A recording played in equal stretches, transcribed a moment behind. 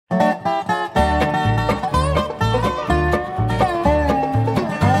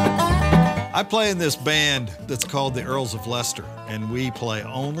I play in this band that's called the Earls of Leicester, and we play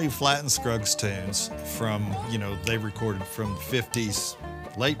only Flatt and Scruggs tunes from, they recorded from the 50s,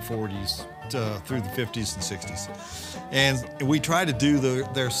 late 40s, through the 50s and 60s. And we try to do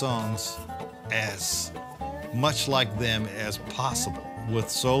their songs as much like them as possible,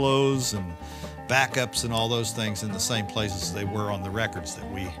 with solos and backups and all those things in the same places they were on the records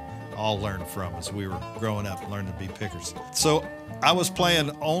that we all learned from as we were growing up and learning to be pickers. So I was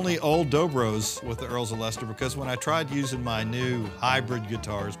playing only old Dobros with the Earls of Leicester because when I tried using my new hybrid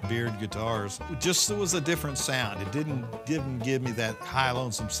guitars, Beard guitars, it was a different sound. It didn't give me that high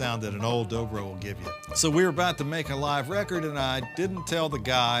lonesome sound that an old Dobro will give you. So we were about to make a live record and I didn't tell the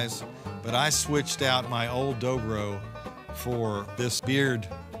guys, but I switched out my old Dobro for this Beard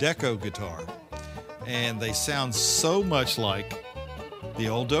Deco guitar. And they sound so much like the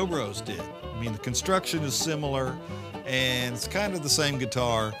old Dobros did. I mean, the construction is similar and it's kind of the same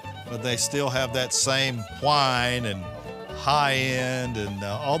guitar, but they still have that same whine and high end and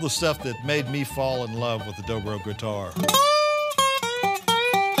all the stuff that made me fall in love with the Dobro guitar.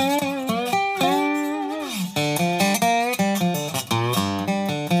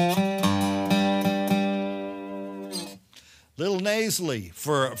 Little nasally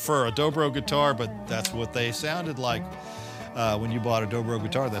for a Dobro guitar, but that's what they sounded like. When you bought a Dobro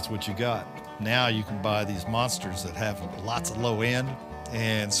guitar, that's what you got. Now you can buy these monsters that have lots of low end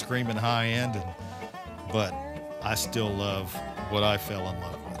and screaming high end, but I still love what I fell in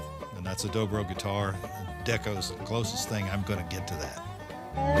love with, and that's a Dobro guitar. Deco's the closest thing I'm going to get to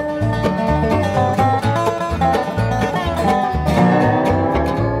that.